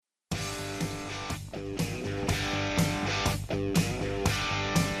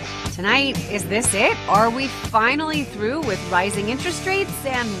tonight. Is this it? Are we finally through with rising interest rates,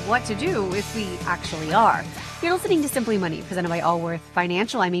 and what to do if we actually are? You're listening to Simply Money, presented by Allworth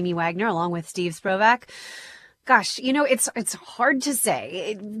Financial. I'm Amy Wagner, along with Steve Sprovak. Gosh, it's hard to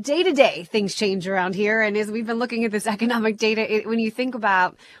say. Day to day, things change around here. And as we've been looking at this economic data, when you think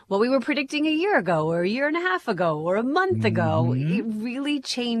about what we were predicting a year ago or a year and a half ago or a month ago, it really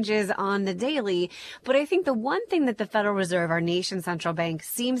changes on the daily. But I think the one thing that the Federal Reserve, our nation's central bank,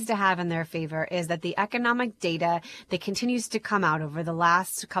 seems to have in their favor is that the economic data that continues to come out over the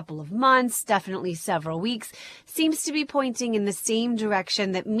last couple of months, definitely several weeks, seems to be pointing in the same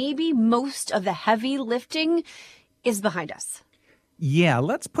direction that maybe most of the heavy lifting is behind us. Yeah,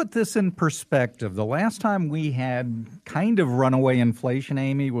 let's put this in perspective. The last time we had kind of runaway inflation,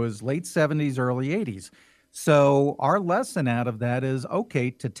 Amy, was late 70s, early 80s. So our lesson out of that is,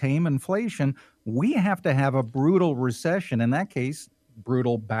 okay, to tame inflation, we have to have a brutal recession. In that case,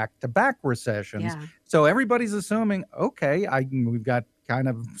 brutal back-to-back recessions. Yeah. So everybody's assuming, okay, we've got kind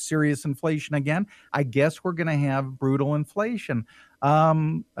of serious inflation again. I guess we're going to have brutal inflation.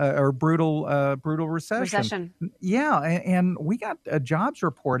 Or brutal recession. Yeah, and we got a jobs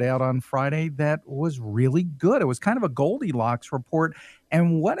report out on Friday that was really good. It was kind of a Goldilocks report.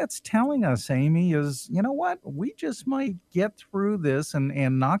 And what it's telling us, Amy, is, you know what? We just might get through this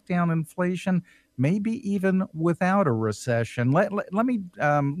and knock down inflation, maybe even without a recession. Let me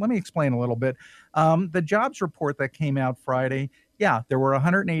explain a little bit. The jobs report that came out Friday, yeah, there were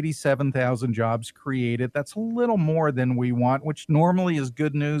 187,000 jobs created. That's a little more than we want, which normally is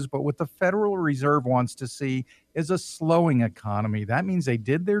good news. But what the Federal Reserve wants to see is a slowing economy. That means they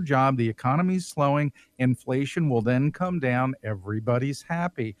did their job. The economy's slowing. Inflation will then come down. Everybody's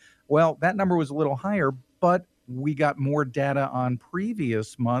happy. Well, that number was a little higher, but we got more data on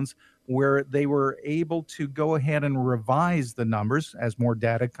previous months where they were able to go ahead and revise the numbers. As more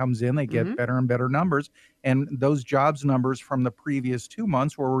data comes in, they get better and better numbers. And those jobs numbers from the previous 2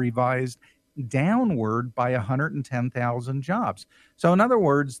 months were revised downward by 110,000 jobs. So in other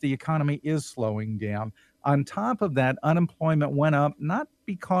words, the economy is slowing down. On top of that, unemployment went up, not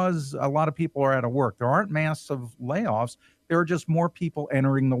because a lot of people are out of work. There aren't massive layoffs. There are just more people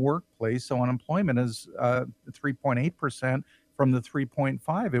entering the workplace. So unemployment is 3.8%. from the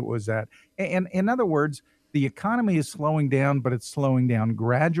 3.5 it was at. And in other words, the economy is slowing down, but it's slowing down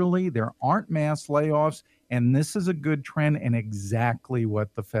gradually. There aren't mass layoffs, and this is a good trend and exactly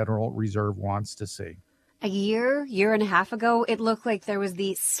what the Federal Reserve wants to see. A year and a half ago, it looked like there was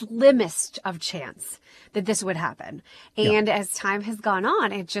the slimmest of chance that this would happen. And as time has gone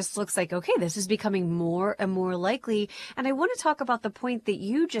on, it just looks like, okay, this is becoming more and more likely. And I want to talk about the point that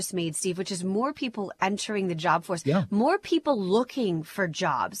you just made, Steve, which is more people entering the job force, more people looking for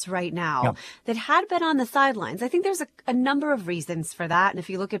jobs right now that had been on the sidelines. I think there's a number of reasons for that. And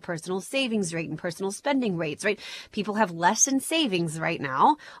if you look at personal savings rate and personal spending rates, right, people have less in savings right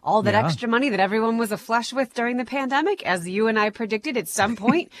now. All that extra money that everyone was aflush with during the pandemic, as you and I predicted at some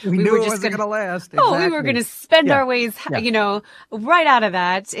point, we knew it wasn't going to last. We were going to spend our ways, right out of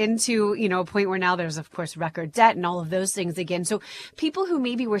that into, a point where now there's, of course, record debt and all of those things again. So people who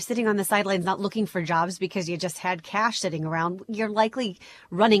maybe were sitting on the sidelines not looking for jobs because you just had cash sitting around, you're likely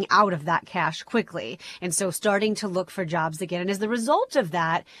running out of that cash quickly. And so starting to look for jobs again. And as the result of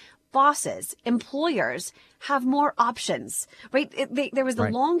that, bosses, employers have more options, right? There was the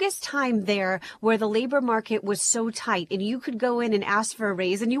longest time there where the labor market was so tight and you could go in and ask for a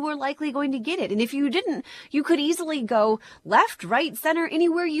raise and you were likely going to get it. And if you didn't, you could easily go left, right, center,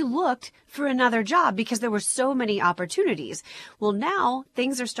 anywhere you looked for another job because there were so many opportunities. Well, now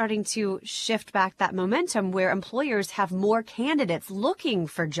things are starting to shift back that momentum where employers have more candidates looking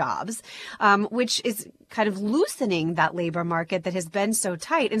for jobs, which is kind of loosening that labor market that has been so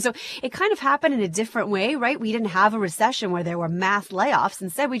tight. And so it kind of happened in a different way, right? We didn't have a recession where there were mass layoffs.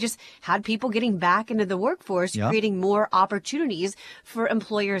 Instead, we just had people getting back into the workforce, creating more opportunities for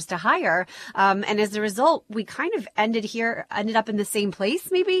employers to hire. And as a result, we kind of ended up in the same place,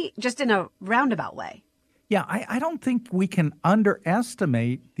 maybe just in a roundabout way. Yeah, I don't think we can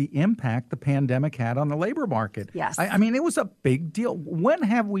underestimate the impact the pandemic had on the labor market. Yes. I mean, it was a big deal. When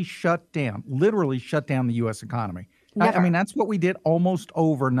have we literally shut down the U.S. economy? Never. I mean, that's what we did almost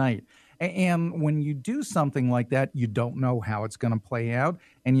overnight. And when you do something like that, you don't know how it's going to play out.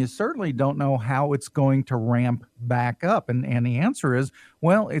 And you certainly don't know how it's going to ramp back up. And the answer is,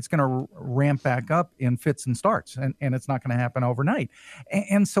 well, it's going to ramp back up in fits and starts, and it's not going to happen overnight.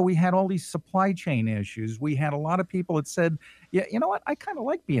 And so we had all these supply chain issues. We had a lot of people that said, yeah, you know what? I kind of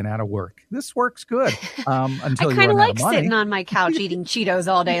like being out of work. This works good until I you kind of run out like of money. sitting on my couch eating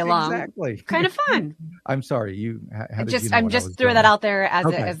Cheetos all day long. Exactly. Kind of fun. I'm sorry. How did you know I'm what I just was throw doing? that out there as,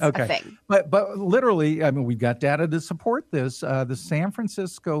 Okay, a okay. thing. But literally, I mean, we've got data to support this. The San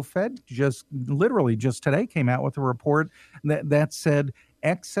Francisco Fed just today came out with a report that said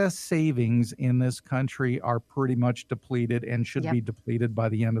excess savings in this country are pretty much depleted and should be depleted by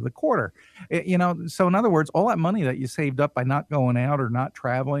the end of the quarter. So in other words, all that money that you saved up by not going out or not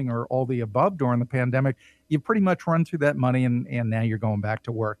traveling or all the above during the pandemic, you pretty much run through that money and now you're going back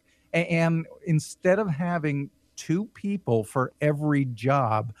to work. And instead of having two people for every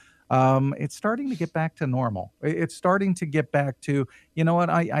job, it's starting to get back to normal. It's starting to get back to, you know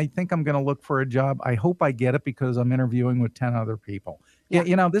what, I think I'm going to look for a job. I hope I get it because I'm interviewing with 10 other people.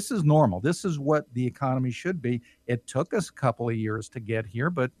 Yeah. This is normal. This is what the economy should be. It took us a couple of years to get here,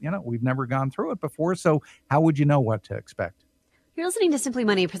 but, we've never gone through it before. So how would you know what to expect? You're listening to Simply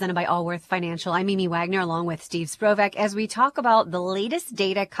Money, presented by Allworth Financial. I'm Mimi Wagner, along with Steve Sprovek, as we talk about the latest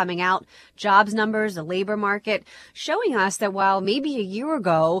data coming out, jobs numbers, the labor market, showing us that while maybe a year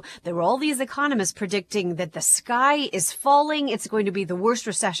ago, there were all these economists predicting that the sky is falling, it's going to be the worst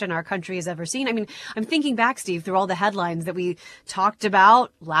recession our country has ever seen. I mean, I'm thinking back, Steve, through all the headlines that we talked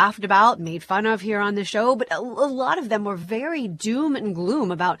about, laughed about, made fun of here on the show, but a lot of them were very doom and gloom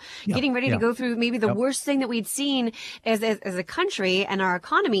about getting ready to go through maybe the worst thing that we'd seen as a country and our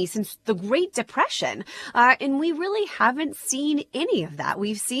economy since the Great Depression. And we really haven't seen any of that.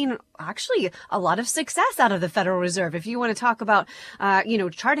 We've seen actually a lot of success out of the Federal Reserve. If you want to talk about,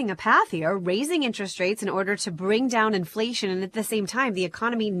 charting a path here, raising interest rates in order to bring down inflation, and at the same time, the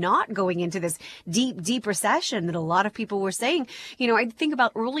economy not going into this deep, deep recession that a lot of people were saying. I think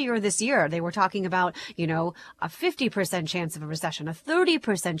about earlier this year, they were talking about, a 50% chance of a recession, a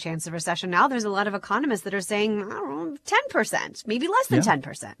 30% chance of recession. Now there's a lot of economists that are saying, I don't know, 10%, maybe less than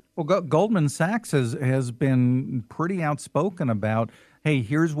 10%. Well, Goldman Sachs has been pretty outspoken about, hey,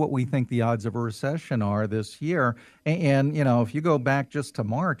 here's what we think the odds of a recession are this year. And if you go back just to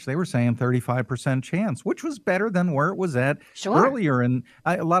March, they were saying 35% chance, which was better than where it was at earlier. And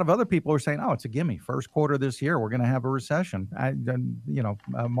a lot of other people are saying, oh, it's a gimme. First quarter this year, we're going to have a recession.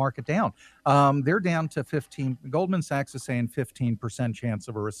 Mark it down. They're down to 15. Goldman Sachs is saying 15% chance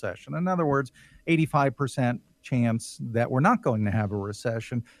of a recession. In other words, 85% chance that we're not going to have a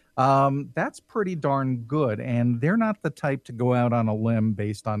recession. That's pretty darn good. And they're not the type to go out on a limb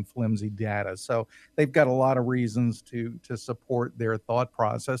based on flimsy data. So they've got a lot of reasons to support their thought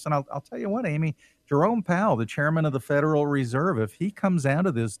process. And I'll tell you what, Amy, Jerome Powell, the chairman of the Federal Reserve, if he comes out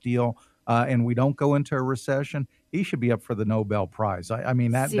of this deal and we don't go into a recession, he should be up for the Nobel Prize. I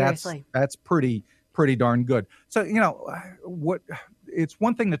mean, that's pretty darn good. So, it's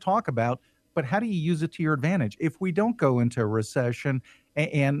one thing to talk about, but how do you use it to your advantage? If we don't go into a recession,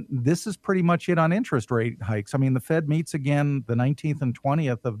 and this is pretty much it on interest rate hikes. I mean, the Fed meets again the 19th and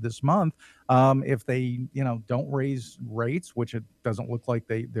 20th of this month. If they, don't raise rates, which it doesn't look like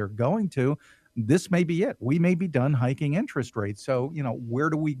they're going to, this may be it. We may be done hiking interest rates. So, where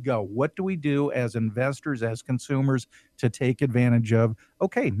do we go? What do we do as investors, as consumers, to take advantage of,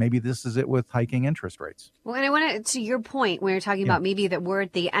 okay, maybe this is it with hiking interest rates? Well, and I want to your point where you're talking about maybe that we're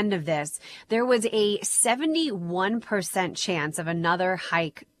at the end of this, there was a 71% chance of another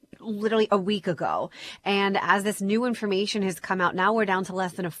hike literally a week ago. And as this new information has come out, now we're down to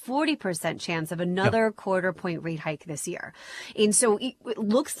less than a 40% chance of another quarter point rate hike this year. And so it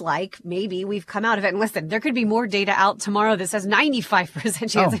looks like maybe we've come out of it. And listen, there could be more data out tomorrow that says 95%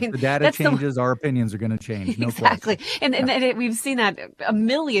 chance. I mean, the data changes, our opinions are going to change. No exactly. Question. And we've seen that a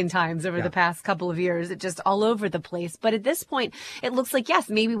million times over the past couple of years. It's just all over the place. But at this point, it looks like, yes,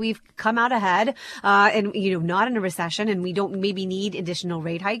 maybe we've come out ahead and, not in a recession, and we don't maybe need additional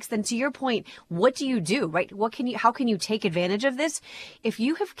rate hikes. Then to your point, what do you do, right? How can you take advantage of this? If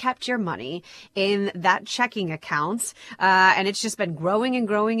you have kept your money in that checking account, and it's just been growing and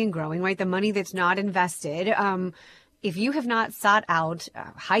growing and growing, right? The money that's not invested, if you have not sought out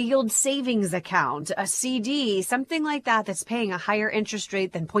a high yield savings account, a CD, something like that, that's paying a higher interest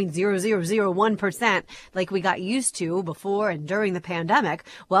rate than 0.0001%, like we got used to before and during the pandemic,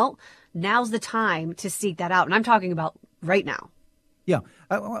 well, now's the time to seek that out. And I'm talking about right now.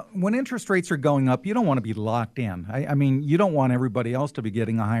 Yeah. When interest rates are going up, you don't want to be locked in. I mean, you don't want everybody else to be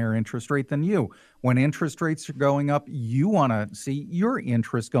getting a higher interest rate than you. When interest rates are going up, you want to see your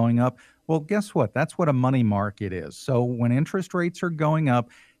interest going up. Well, guess what? That's what a money market is. So when interest rates are going up,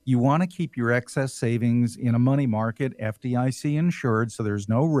 you want to keep your excess savings in a money market, FDIC insured, so there's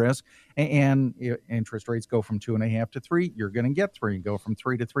no risk. And interest rates go from 2.5 to 3, you're going to get 3. Go from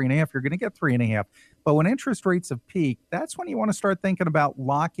 3 to 3.5, you're going to get 3.5. But when interest rates have peaked, that's when you want to start thinking about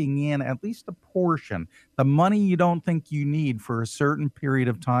locking in at least a portion, the money you don't think you need for a certain period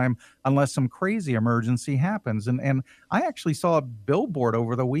of time, unless some crazy emergency happens. And I actually saw a billboard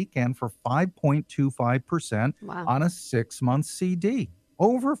over the weekend for 5.25% Wow. on a 6-month CD.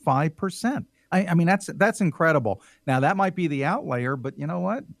 Over 5%. I mean, that's incredible. Now, that might be the outlier, but you know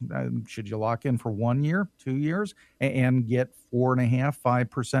what? Should you lock in for 1 year, 2 years, and get 4.5%,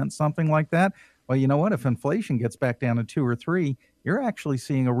 5%, something like that? Well, you know what? If inflation gets back down to 2 or 3, you're actually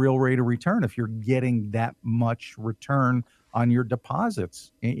seeing a real rate of return if you're getting that much return on your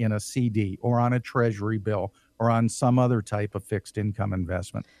deposits in a CD or on a treasury bill or on some other type of fixed income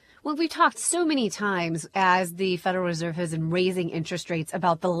investment. Well, we've talked so many times as the Federal Reserve has been raising interest rates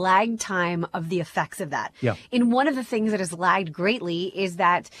about the lag time of the effects of that. Yeah. And one of the things that has lagged greatly is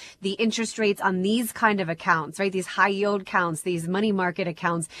that the interest rates on these kind of accounts, right, these high yield accounts, these money market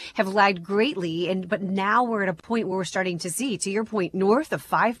accounts have lagged greatly. But now we're at a point where we're starting to see, to your point, north of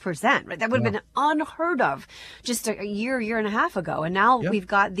 5%. Right? That would have been unheard of just a year and a half ago. And now we've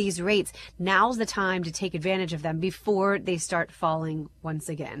got these rates. Now's the time to take advantage of them before they start falling once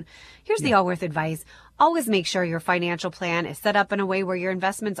again. Here's the Allworth advice. Always make sure your financial plan is set up in a way where your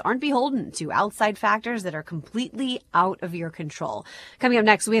investments aren't beholden to outside factors that are completely out of your control. Coming up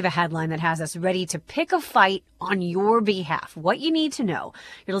next, we have a headline that has us ready to pick a fight on your behalf. What you need to know.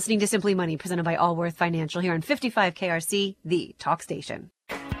 You're listening to Simply Money, presented by Allworth Financial here on 55 KRC, the talk station.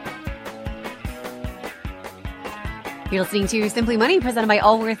 You're listening to Simply Money, presented by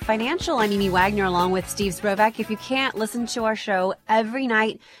Allworth Financial. I'm Amy Wagner, along with Steve Sprovak. If you can't listen to our show every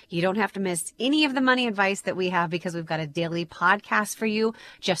night, you don't have to miss any of the money advice that we have because we've got a daily podcast for you.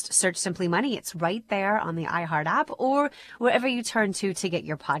 Just search Simply Money. It's right there on the iHeart app or wherever you turn to get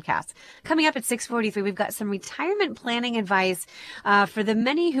your podcasts. Coming up at 6:43, we've got some retirement planning advice for the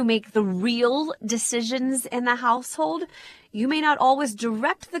many who make the real decisions in the household. You may not always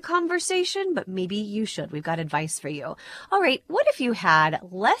direct the conversation, but maybe you should. We've got advice for you. All right, what if you had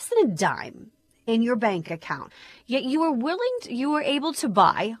less than a dime in your bank account, yet you were able to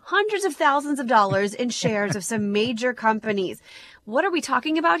buy hundreds of thousands of dollars in shares of some major companies? What are we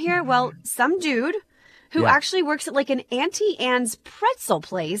talking about here? Well, some dude who actually works at like an Auntie Anne's pretzel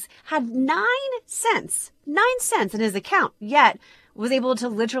place had 9 cents in his account, yet was able to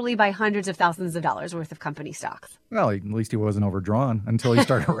literally buy hundreds of thousands of dollars worth of company stocks. Well, at least he wasn't overdrawn until he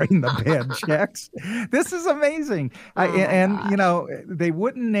started writing the bad checks. This is amazing. You know, they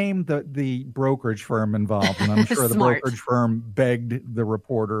wouldn't name the brokerage firm involved, and I'm sure the brokerage firm begged the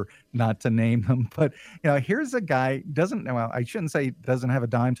reporter not to name them. But, you know, here's a guy, I shouldn't say doesn't have a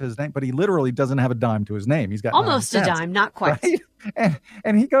dime to his name, but he literally doesn't have a dime to his name. He's got almost a dime, not quite. Right?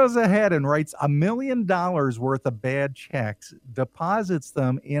 And he goes ahead and writes $1 million worth of bad checks, deposits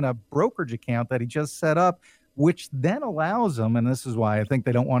them in a brokerage account that he just set up, which then allows them, and this is why I think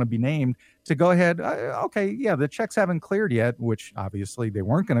they don't want to be named, to go ahead, the checks haven't cleared yet, which obviously they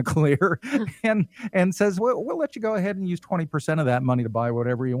weren't going to clear, and says, well, we'll let you go ahead and use 20% of that money to buy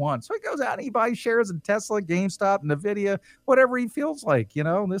whatever you want. So he goes out and he buys shares in Tesla, GameStop, NVIDIA, whatever he feels like. You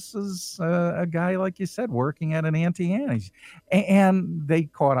know, this is a guy, like you said, working at an Auntie Anne's. And they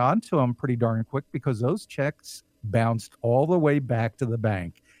caught on to him pretty darn quick because those checks bounced all the way back to the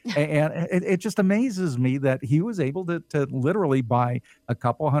bank. And it just amazes me that he was able to literally buy a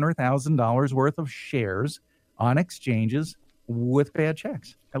couple $100,000 worth of shares on exchanges with bad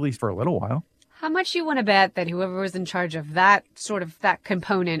checks, at least for a little while. How much you want to bet that whoever was in charge of that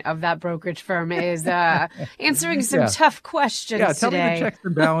component of that brokerage firm is answering some tough questions today? Tell me the checks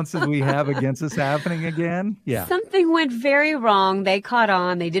and balances we have against this happening again. Yeah. Something went very wrong. They caught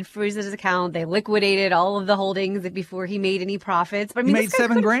on. They did freeze his account. They liquidated all of the holdings before he made any profits. But I mean, he made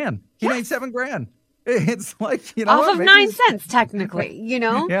 $7,000. He made $7,000. It's like, you know, off of 9 cents, technically, you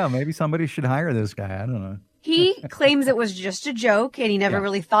know? Yeah, maybe somebody should hire this guy. I don't know. He claims it was just a joke and he never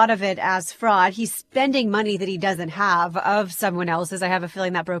really thought of it as fraud. He's spending money that he doesn't have of someone else's. I have a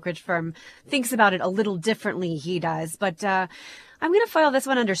feeling that brokerage firm thinks about it a little differently. He does. But I'm going to file this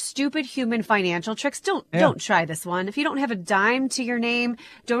one under stupid human financial tricks. Don't try this one. If you don't have a dime to your name,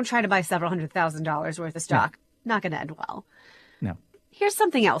 don't try to buy several $100,000 worth of stock. Not going to end well. No. Here's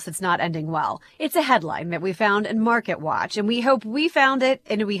something else that's not ending well. It's a headline that we found in MarketWatch, and we hope we found it,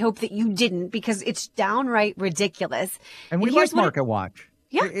 and we hope that you didn't, because it's downright ridiculous. And we like MarketWatch.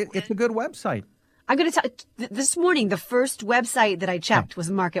 Yeah. It's a good website. I'm going to tell this morning, the first website that I checked was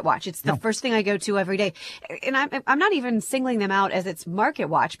MarketWatch. It's the first thing I go to every day. And I'm not even singling them out as it's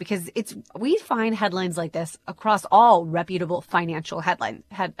MarketWatch, because we find headlines like this across all reputable financial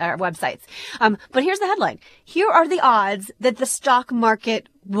websites. But here's the headline. Here are the odds that the stock market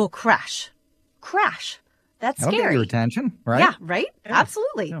will crash. Crash. That's That'll scary. Get your attention, right? Yeah, right? Yeah.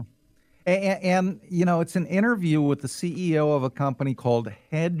 Absolutely. Yeah. And, it's an interview with the CEO of a company called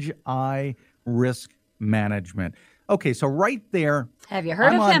Hedgeye Risk Management. Okay, so right there. Have you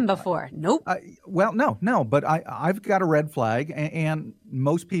heard of him before? Nope. Well, no, but I've got a red flag, and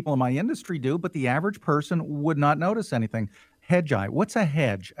most people in my industry do, but the average person would not notice anything. Hedgeye. What's a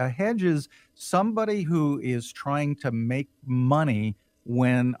hedge? A hedge is somebody who is trying to make money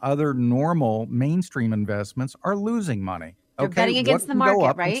when other normal mainstream investments are losing money. They're betting against the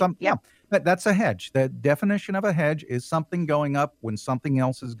market, right? Yeah, that's a hedge. The definition of a hedge is something going up when something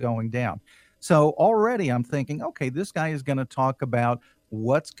else is going down. So already I'm thinking, okay, this guy is going to talk about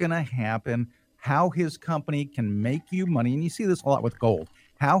what's going to happen, how his company can make you money. And you see this a lot with gold,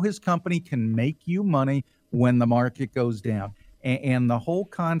 how his company can make you money when the market goes down. And the whole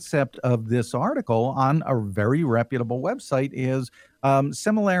concept of this article on a very reputable website is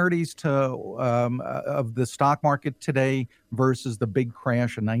similarities to of the stock market today versus the big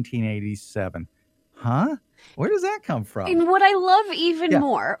crash in 1987. Huh? Where does that come from? And what I love even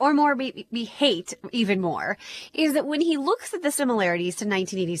more, or more we hate even more, is that when he looks at the similarities to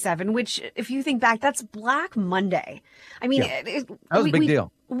 1987, which, if you think back, that's Black Monday. I mean, that was a big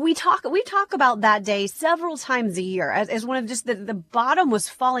deal. We talk about that day several times a year as one of just the bottom was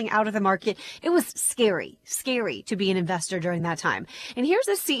falling out of the market. It was scary to be an investor during that time. And here's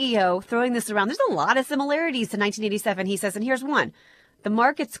the CEO throwing this around. There's a lot of similarities to 1987, he says, and here's one. The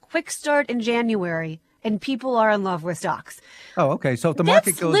market's quick start in January, and people are in love with stocks. Oh, okay. So if the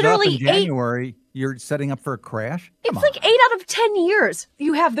market goes up in January, you're setting up for a crash? It's like 8 out of 10 years.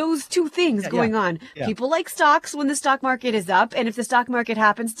 You have those two things going on. Yeah. People like stocks when the stock market is up. And if the stock market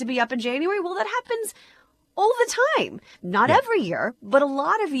happens to be up in January, well, that happens all the time. Not every year, but a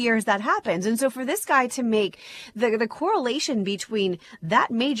lot of years that happens. And so for this guy to make the correlation between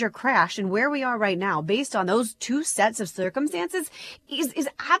that major crash and where we are right now based on those two sets of circumstances is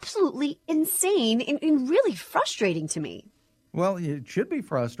absolutely insane and really frustrating to me. Well, it should be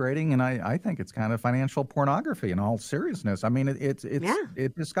frustrating, and I think it's kind of financial pornography in all seriousness. I mean,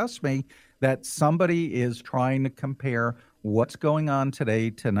 it disgusts me that somebody is trying to compare what's going on today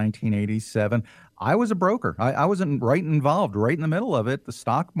to 1987. I was a broker. I wasn't right involved, right in the middle of it. The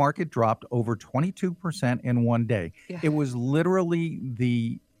stock market dropped over 22% in one day. Yeah. It was literally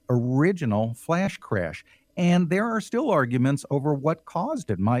the original flash crash. And there are still arguments over what caused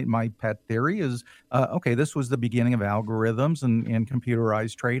it. My pet theory is, this was the beginning of algorithms and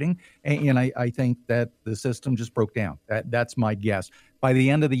computerized trading. And I think that the system just broke down. That's my guess. By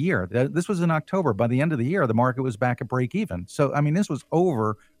the end of the year, this was in October. By the end of the year, the market was back at break even. So, I mean, this was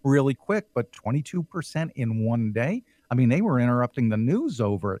over really quick, but 22% in one day. I mean, they were interrupting the news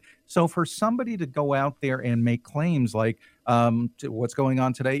over it. So for somebody to go out there and make claims like what's going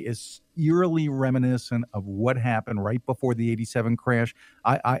on today is eerily reminiscent of what happened right before the 87 crash,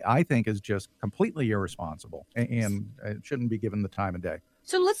 I think is just completely irresponsible and it shouldn't be given the time of day.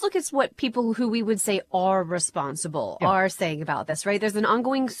 So let's look at what people who we would say are responsible are saying about this, right? There's an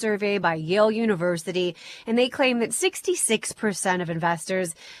ongoing survey by Yale University, and they claim that 66% of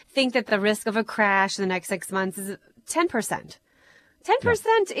investors think that the risk of a crash in the next 6 months is 10%.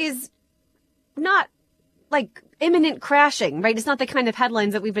 10% is not like imminent crashing, right? It's not the kind of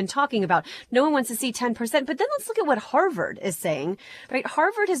headlines that we've been talking about. No one wants to see 10%. But then let's look at what Harvard is saying, right?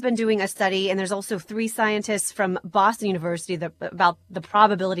 Harvard has been doing a study, and there's also 3 scientists from Boston University about the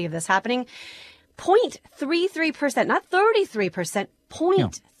probability of this happening. 0.33%, not 33%,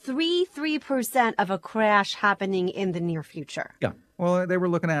 0.33% of a crash happening in the near future. Yeah. Well, they were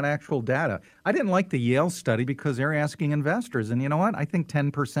looking at actual data. I didn't like the Yale study because they're asking investors. And you know what? I think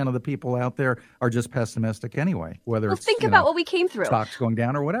 10% of the people out there are just pessimistic anyway, whether it's think about what we came through. Stocks going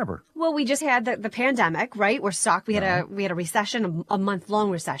down or whatever. Well, we just had the pandemic, right? Where we had a recession, a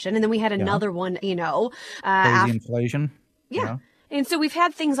month-long recession. And then we had another one, crazy inflation. Yeah. And so we've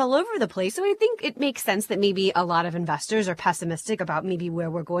had things all over the place. So I think it makes sense that maybe a lot of investors are pessimistic about maybe where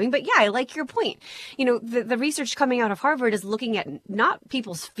we're going. But yeah, I like your point. You know, the research coming out of Harvard is looking at not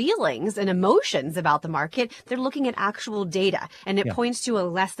people's feelings and emotions about the market. They're looking at actual data. And it points to a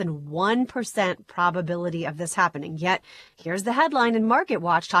less than 1% probability of this happening. Yet here's the headline in Market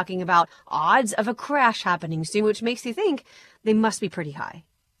Watch talking about odds of a crash happening soon, which makes you think they must be pretty high.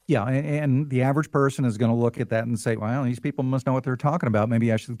 Yeah, and the average person is going to look at that and say, well, these people must know what they're talking about.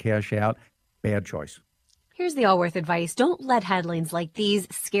 Maybe I should cash out. Bad choice. Here's the Allworth advice. Don't let headlines like these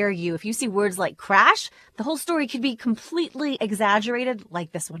scare you. If you see words like crash, the whole story could be completely exaggerated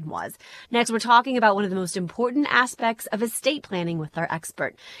like this one was. Next, we're talking about one of the most important aspects of estate planning with our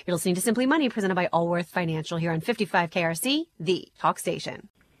expert. You're listening to Simply Money, presented by Allworth Financial here on 55 KRC, the talk station.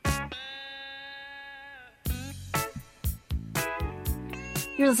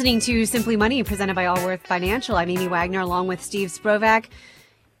 You're listening to Simply Money, presented by Allworth Financial. I'm Amy Wagner, along with Steve Sprovak.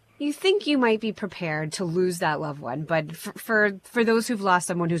 You think you might be prepared to lose that loved one, but for those who've lost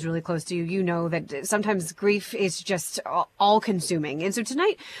someone who's really close to you, you know that sometimes grief is just all-consuming. And so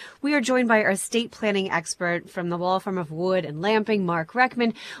tonight, we are joined by our estate planning expert from the law firm of Wood and Lamping, Mark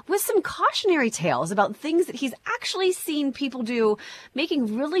Reckman, with some cautionary tales about things that he's actually seen people do,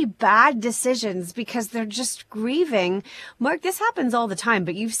 making really bad decisions because they're just grieving. Mark, this happens all the time,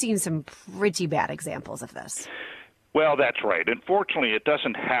 but you've seen some pretty bad examples of this. Well, that's right. Unfortunately, it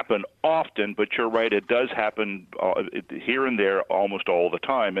doesn't happen often, but you're right, it does happen here and there almost all the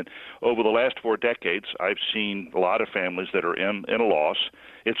time. And over the last 4 decades, I've seen a lot of families that are in a loss.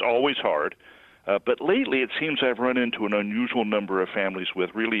 It's always hard. But lately, it seems I've run into an unusual number of families with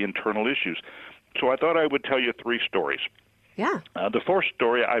really internal issues. So I thought I would tell you 3 stories. Yeah. The first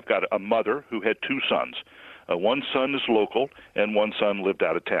story, I've got a mother who had 2 sons. One son is local, and one son lived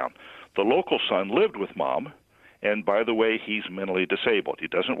out of town. The local son lived with mom. And by the way, he's mentally disabled. He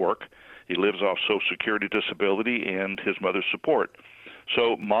doesn't work. He lives off Social Security disability and his mother's support.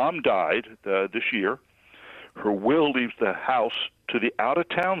 So mom died this year. Her will leaves the house to the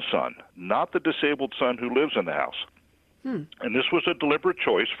out-of-town son, not the disabled son who lives in the house. And this was a deliberate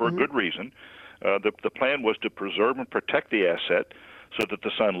choice for a good reason. The plan was to preserve and protect the asset so that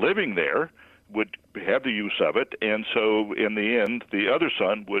the son living there would have the use of it, and so in the end, the other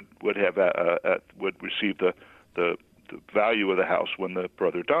son would have would receive the value of the house when the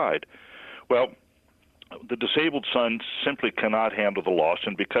brother died. Well, the disabled son simply cannot handle the loss,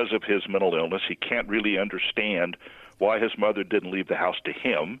 and because of his mental illness, he can't really understand why his mother didn't leave the house to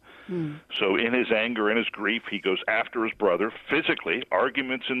him. So in his anger and his grief, he goes after his brother physically.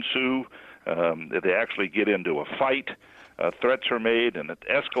 Arguments ensue. They actually get into a fight. Threats are made, and it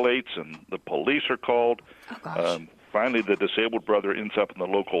escalates, and the police are called. Oh, gosh. Finally, the disabled brother ends up in the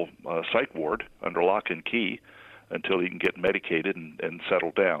local psych ward under lock and key until he can get medicated and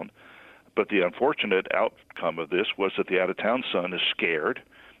settle down. But the unfortunate outcome of this was that the out-of-town son is scared,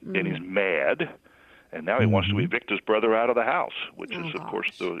 and he's mad, and now he wants to evict his brother out of the house, which is, of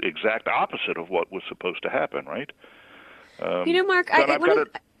course, the exact opposite of what was supposed to happen, right? Mark,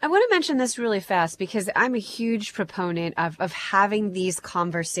 I want to mention this really fast because I'm a huge proponent of having these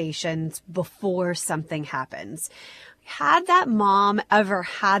conversations before something happens. Had that mom ever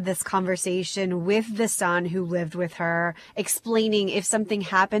had this conversation with the son who lived with her, explaining if something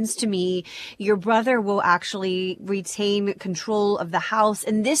happens to me, your brother will actually retain control of the house,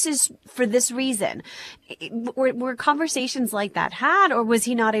 and this is for this reason? Were conversations like that had, or was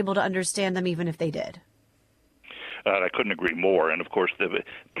he not able to understand them even if they did? I couldn't agree more. And, of course, the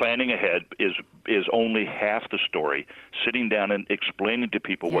planning ahead is only half the story. Sitting down and explaining to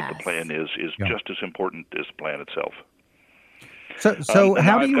people what the plan is just as important as the plan itself. So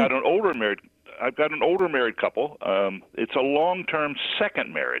how do you? I've got an older married couple. It's a long-term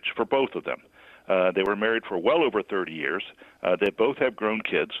second marriage for both of them. They were married for well over 30 years. They both have grown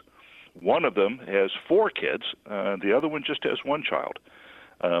kids. One of them has 4 kids. The other one just has 1 child.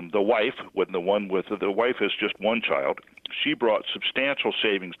 The wife has just 1 child. She brought substantial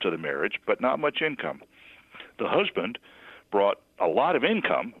savings to the marriage, but not much income. The husband brought a lot of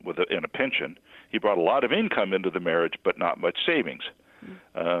income in a pension. He brought a lot of income into the marriage, but not much savings.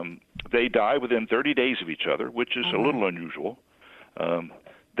 They die within 30 days of each other, which is a little unusual.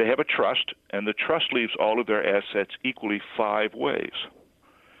 They have a trust, and the trust leaves all of their assets equally 5 ways.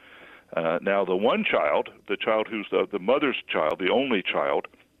 Now, the one child, the child who's the mother's child, the only child,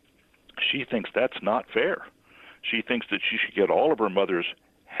 she thinks that's not fair. She thinks that she should get all of her mother's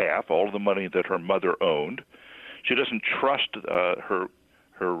half, all of the money that her mother owned. She doesn't trust her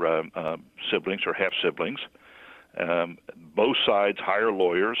siblings, her half-siblings. Both sides hire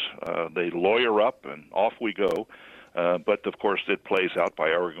lawyers. They lawyer up, and off we go. But, of course, it plays out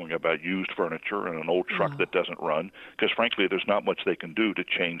by arguing about used furniture and an old truck that doesn't run, because, frankly, there's not much they can do to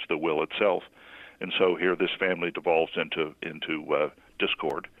change the will itself. And so here this family devolves into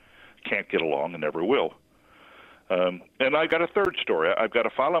discord, can't get along, and never will. And I got a third story. I've got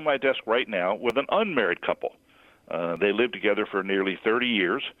a file on my desk right now with an unmarried couple. They lived together for nearly 30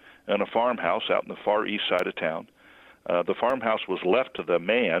 years in a farmhouse out in the far east side of town. The farmhouse was left to the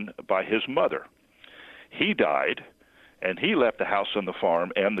man by his mother. He died, and he left the house and the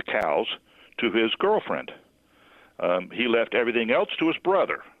farm and the cows to his girlfriend. He left everything else to his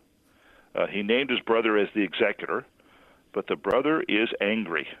brother. He named his brother as the executor, but the brother is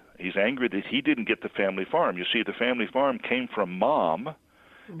angry. He's angry that he didn't get the family farm. You see, the family farm came from Mom,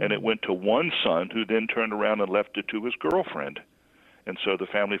 and it went to one son, who then turned around and left it to his girlfriend. And so the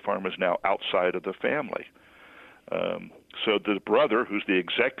family farm is now outside of the family. So the brother, who's the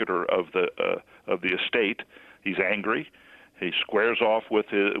executor of the estate, he's angry. He squares off with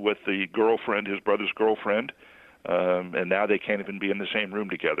the girlfriend, his brother's girlfriend, and now they can't even be in the same room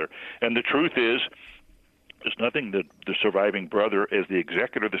together. And the truth is, there's nothing that the surviving brother, as the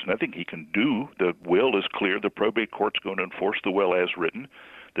executor, there's nothing he can do. The will is clear. The probate court's going to enforce the will as written.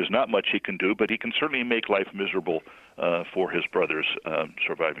 There's not much he can do, but he can certainly make life miserable for his brother's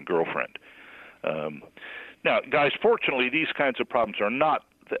surviving girlfriend. Now, guys, fortunately, these kinds of problems are not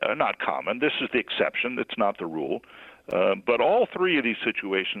common. This is the exception. It's not the rule. But all three of these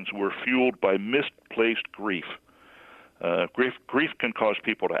situations were fueled by misplaced grief. Grief can cause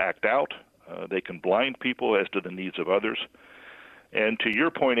people to act out. They can blind people as to the needs of others. And to your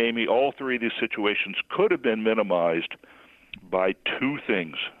point, Amy, all three of these situations could have been minimized by two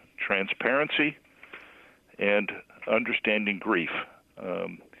things: transparency and understanding grief.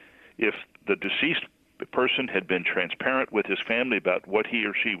 If the deceased person had been transparent with his family about what he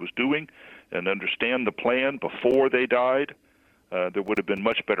or she was doing and understand the plan before they died, there would have been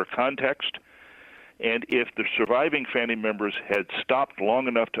much better context. And if the surviving family members had stopped long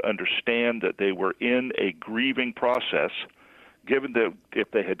enough to understand that they were in a grieving process,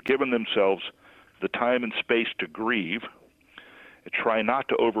 if they had given themselves the time and space to grieve, try not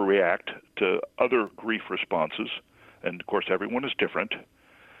to overreact to other grief responses, and of course everyone is different,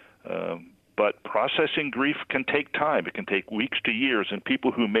 but processing grief can take time. It can take weeks to years, and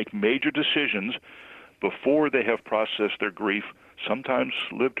people who make major decisions before they have processed their grief sometimes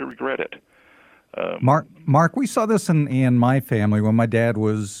live to regret it. Mark, we saw this in my family when my dad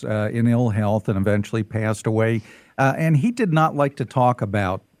was in ill health and eventually passed away, and he did not like to talk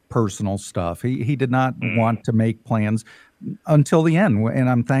about personal stuff. He did not want to make plans until the end, and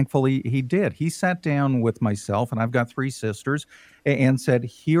I'm thankful he did. He sat down with myself, and I've got three sisters, and said,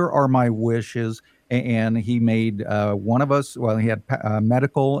 here are my wishes. And he made one of us, he had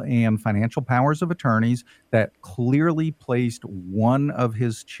medical and financial powers of attorneys that clearly placed one of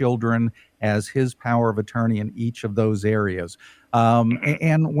his children as his power of attorney in each of those areas.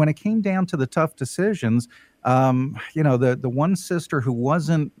 And when it came down to the tough decisions, the one sister who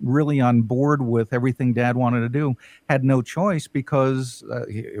wasn't really on board with everything Dad wanted to do had no choice, because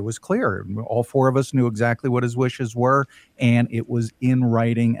it was clear. All four of us knew exactly what his wishes were, and it was in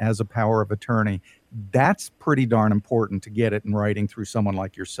writing as a power of attorney. That's pretty darn important to get it in writing through someone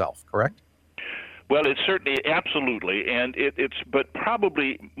like yourself, correct? Well, it's certainly, absolutely, and but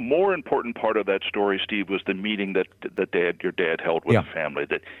probably more important part of that story, Steve, was the meeting that your dad held with the family,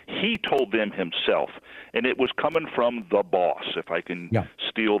 that he told them himself, and it was coming from the boss, if I can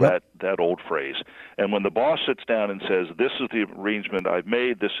steal that old phrase. And when the boss sits down and says, this is the arrangement I've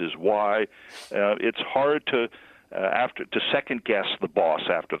made, this is why, it's hard to second guess the boss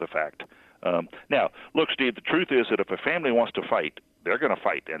after the fact. Now, look, Steve, the truth is that if a family wants to fight, they're going to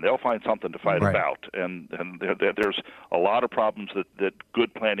fight, and they'll find something to fight about. And there's a lot of problems that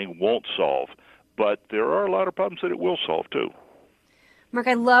good planning won't solve, but there are a lot of problems that it will solve too. Mark,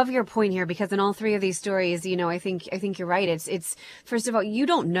 I love your point here, because in all three of these stories, I think you're right. It's first of all, you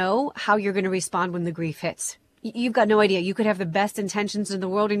don't know how you're going to respond when the grief hits. You've got no idea. You could have the best intentions in the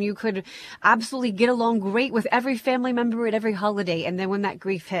world, and you could absolutely get along great with every family member at every holiday. And then when that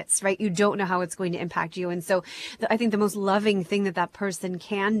grief hits, right, you don't know how it's going to impact you. And so I think the most loving thing that person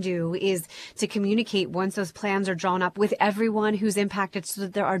can do is to communicate once those plans are drawn up with everyone who's impacted, so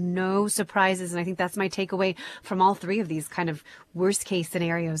that there are no surprises. And I think that's my takeaway from all three of these kind of worst case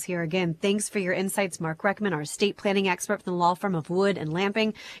scenarios here. Again, thanks for your insights, Mark Reckman, our estate planning expert from the law firm of Wood and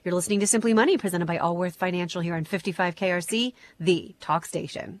Lamping. You're listening to Simply Money, presented by Allworth Financial here on 55 KRC, the talk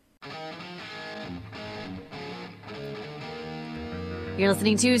station. You're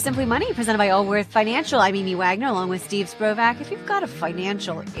listening to Simply Money, presented by Allworth Financial. I'm Amy Wagner, along with Steve Sprovak. If you've got a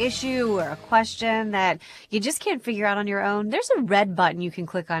financial issue or a question that you just can't figure out on your own, there's a red button you can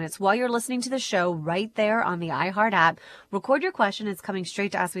click on. It's while you're listening to the show right there on the iHeart app. Record your question. It's coming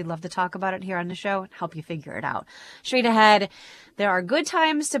straight to us. We'd love to talk about it here on the show and help you figure it out. Straight ahead, there are good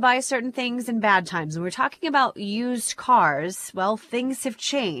times to buy certain things and bad times. When we're talking about used cars, well, things have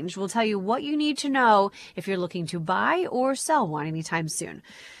changed. We'll tell you what you need to know if you're looking to buy or sell one anytime soon.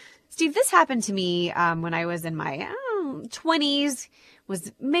 Steve, this happened to me when I was in my 20s,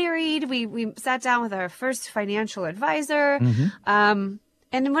 was married. We sat down with our first financial advisor. And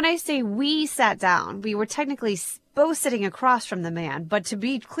when I say we sat down, we were technically both sitting across from the man. But to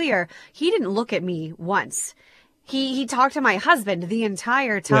be clear, he didn't look at me once. He talked to my husband the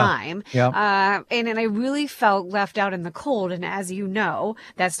entire time. Yeah. And I really felt left out in the cold. And as you know,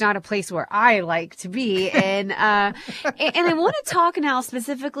 that's not a place where I like to be. And I want to talk now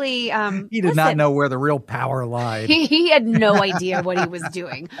specifically. He did not know where the real power lied. He had no idea what he was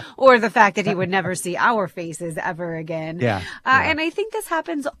doing, or the fact that he would never see our faces ever again. Yeah. And I think this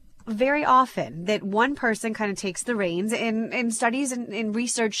happens very often, that one person kind of takes the reins, and studies and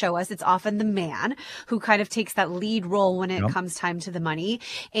research show us it's often the man who kind of takes that lead role when it comes time to the money.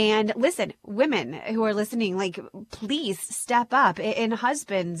 And listen, women who are listening, like, please step up, in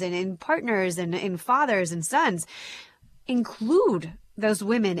husbands and in partners and in fathers and sons. Include those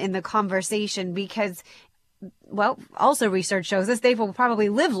women in the conversation, because, well, also research shows us they will probably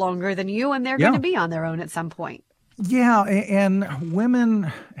live longer than you, and they're going to be on their own at some point. Yeah, and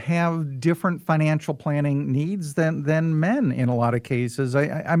women have different financial planning needs than men in a lot of cases.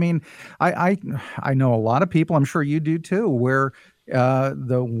 I mean, I know a lot of people, I'm sure you do too, where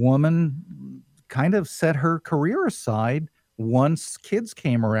the woman kind of set her career aside once kids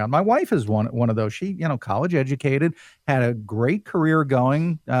came around. My wife is one of those. She, college educated, had a great career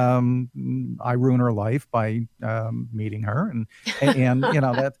going. I ruined her life by meeting her, and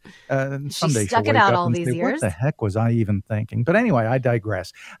that someday she'll wake up and say, "What the heck was I even thinking?" But anyway, I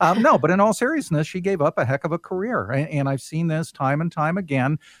digress. No, but in all seriousness, she gave up a heck of a career, and I've seen this time and time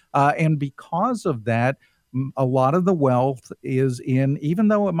again. And because of that, a lot of the wealth is in, even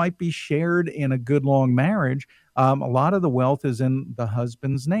though it might be shared in a good long marriage, a lot of the wealth is in the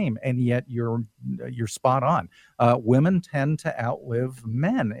husband's name. And yet you're spot on. Women tend to outlive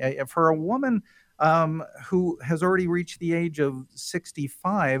men. For a woman who has already reached the age of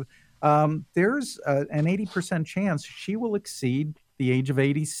 65, there's an 80% chance she will exceed the age of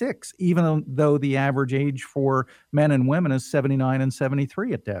 86, even though the average age for men and women is 79 and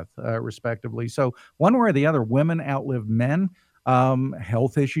 73 at death, respectively. So one way or the other, women outlive men.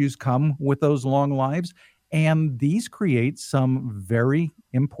 Health issues come with those long lives, and these create some very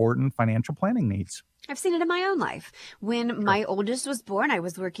important financial planning needs. I've seen it in my own life. When my oldest was born, I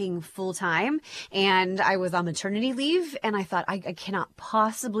was working full time and I was on maternity leave. And I thought, I cannot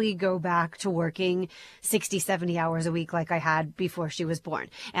possibly go back to working 60, 70 hours a week like I had before she was born.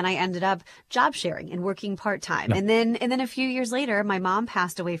 And I ended up job sharing and working part time. And then a few years later, my mom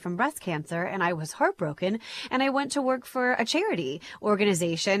passed away from breast cancer and I was heartbroken. And I went to work for a charity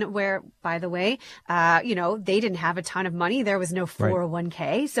organization where, by the way, they didn't have a ton of money. There was no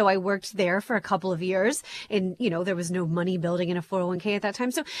 401k. So I worked there for a couple of years. And, there was no money building in a 401k at that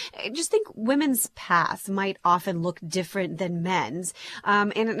time. So I just think women's paths might often look different than men's.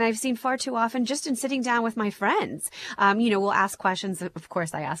 And I've seen far too often, just in sitting down with my friends, we'll ask questions. Of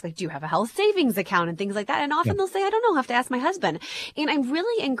course, I ask, like, do you have a health savings account and things like that? And often they'll say, I don't know, I'll have to ask my husband. And I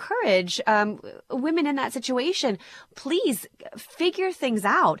really encourage women in that situation, please figure things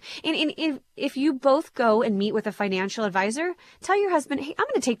out. And if you both go and meet with a financial advisor, tell your husband, hey, I'm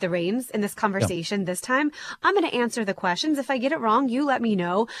going to take the reins in this conversation this time. I'm going to answer the questions. If I get it wrong, you let me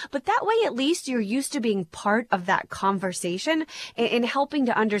know. But that way, at least you're used to being part of that conversation and helping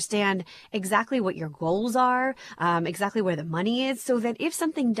to understand exactly what your goals are, exactly where the money is, so that if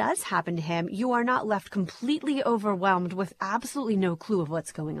something does happen to him, you are not left completely overwhelmed with absolutely no clue of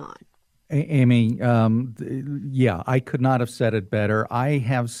what's going on. Amy, I could not have said it better. I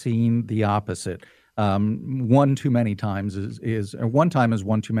have seen the opposite. One too many times one time is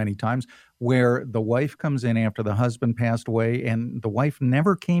one too many times, where the wife comes in after the husband passed away, and the wife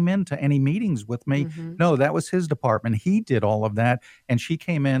never came into any meetings with me. Mm-hmm. No, that was his department. He did all of that. And she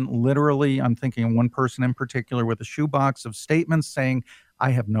came in literally, I'm thinking of one person in particular, with a shoebox of statements saying,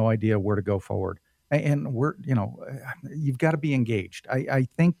 I have no idea where to go forward. And you've got to be engaged. I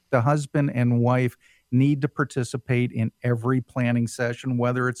think the husband and wife need to participate in every planning session,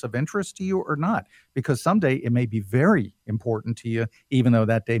 whether it's of interest to you or not, because someday it may be very important to you, even though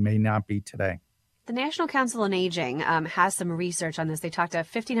that day may not be today. The National Council on Aging has some research on this. They talked to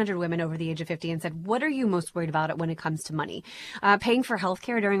 1,500 women over the age of 50 and said, what are you most worried about when it comes to money? Paying for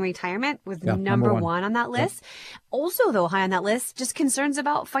healthcare during retirement was number one on that list. Yep. Also, though, high on that list, just concerns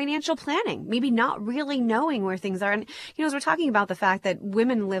about financial planning, maybe not really knowing where things are. And, as we're talking about the fact that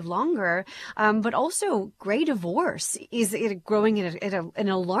women live longer, but also gray divorce is growing at an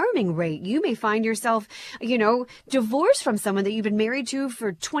alarming rate. You may find yourself, divorced from someone that you've been married to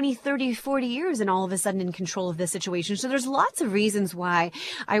for 20, 30, 40 years and all of a sudden in control of this situation. So there's lots of reasons why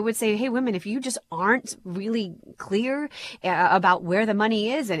I would say, hey, women, if you just aren't really clear about where the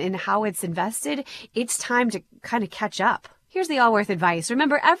money is and how it's invested, it's time to kind of catch up. Here's the Allworth advice.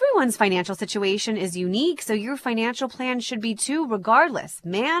 Remember, everyone's financial situation is unique, so your financial plan should be too, regardless.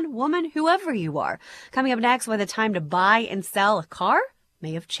 Man, woman, whoever you are. Coming up next, why the time to buy and sell a car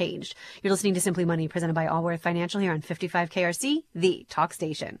may have changed. You're listening to Simply Money, presented by Allworth Financial here on 55 KRC, the talk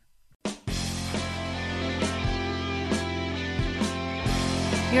station.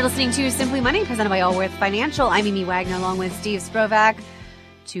 You're listening to Simply Money, presented by Allworth Financial. I'm Amy Wagner, along with Steve Sprovak.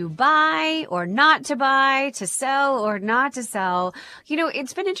 To buy or not to buy, to sell or not to sell.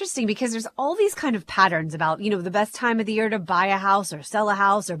 It's been interesting because there's all these kind of patterns about, the best time of the year to buy a house or sell a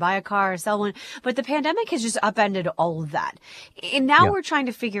house or buy a car or sell one. But the pandemic has just upended all of that. And now we're trying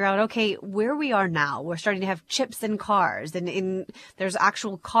to figure out, okay, where we are now. We're starting to have chips in cars and there's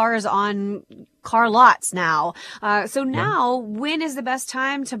actual cars on car lots now. So now, when is the best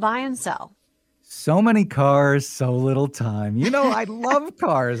time to buy and sell? So many cars, so little time. I love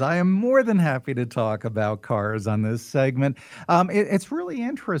cars. I am more than happy to talk about cars on this segment. It's really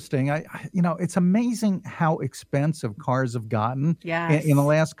interesting. It's amazing how expensive cars have gotten in the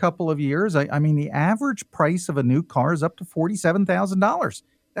last couple of years. I mean, the average price of a new car is up to $47,000.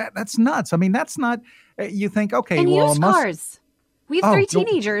 That's nuts. I mean, that's not, you think, okay, and well, used cars. We have three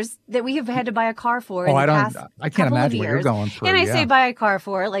teenagers that we have had to buy a car for in the past I can't imagine what you're going through. And I say buy a car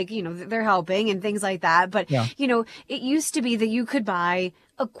for, they're helping and things like that. But, it used to be that you could buy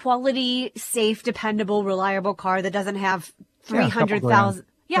a quality, safe, dependable, reliable car that doesn't have 300,000.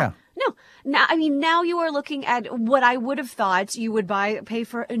 No. Now you are looking at what I would have thought you would pay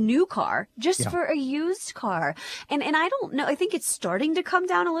for a new car, just for a used car. And I don't know. I think it's starting to come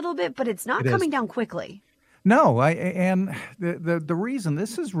down a little bit, but it's not coming down quickly. No, and the reason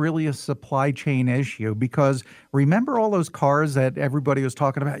this is really a supply chain issue, because remember all those cars that everybody was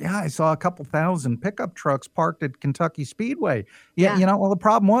talking about? Yeah, I saw a couple thousand pickup trucks parked at Kentucky Speedway. Yeah. Well, the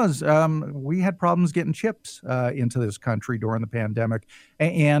problem was we had problems getting chips into this country during the pandemic,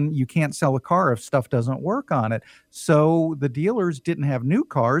 and you can't sell a car if stuff doesn't work on it. So the dealers didn't have new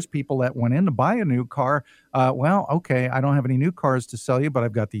cars. People that went in to buy a new car, okay, I don't have any new cars to sell you, but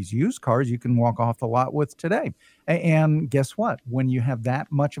I've got these used cars you can walk off the lot with today. And guess what? When you have that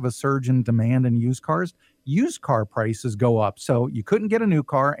much of a surge in demand in used cars, used car prices go up. So you couldn't get a new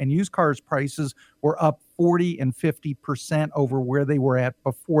car, and used cars prices were up 40 and 50% over where they were at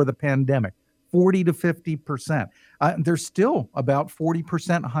before the pandemic. 40 to 50%. They're still about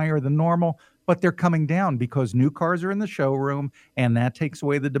 40% higher than normal, but they're coming down because new cars are in the showroom, and that takes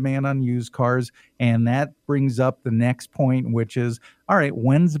away the demand on used cars. And that brings up the next point, which is, all right,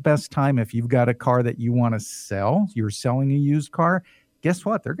 when's the best time if you've got a car that you want to sell, you're selling a used car? Guess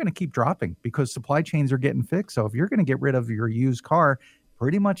what? They're going to keep dropping because supply chains are getting fixed. So if you're going to get rid of your used car,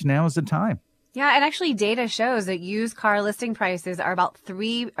 pretty much now is the time. Yeah, and actually data shows that used car listing prices are about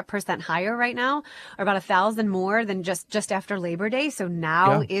 3% higher right now, or about 1,000 more than just after Labor Day. So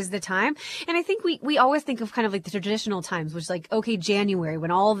now is the time. And I think we always think of kind of like the traditional times, which is like, okay, January,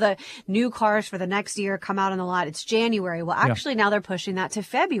 when all the new cars for the next year come out on the lot, it's January. Well, actually now they're pushing that to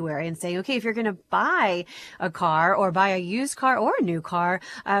February and saying, okay, if you're going to buy a car or buy a used car or a new car,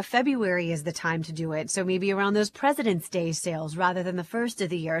 February is the time to do it. So maybe around those President's Day sales rather than the first of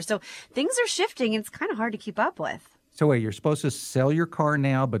the year. So things are shifting. It's kind of hard to keep up with. So wait, you're supposed to sell your car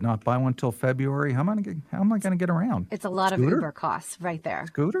now, but not buy one till February? How am I going to get around? It's a lot of Uber costs right there.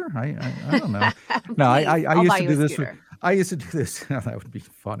 Scooter? I don't know. No, I used to do this. I used to do this. That would be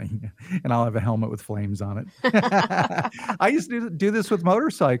funny. And I'll have a helmet with flames on it. I used to do this with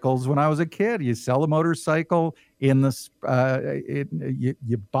motorcycles when I was a kid. You sell a motorcycle in the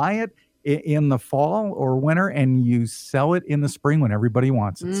you buy it in the fall or winter, and you sell it in the spring when everybody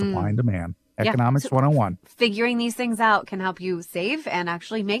wants it. Supply and demand. Economics 101. Figuring these things out can help you save and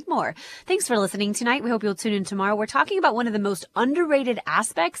actually make more. Thanks for listening tonight. We hope you'll tune in tomorrow. We're talking about one of the most underrated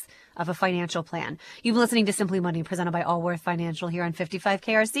aspects of a financial plan. You've been listening to Simply Money, presented by Allworth Financial here on 55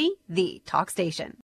 KRC, the talk station.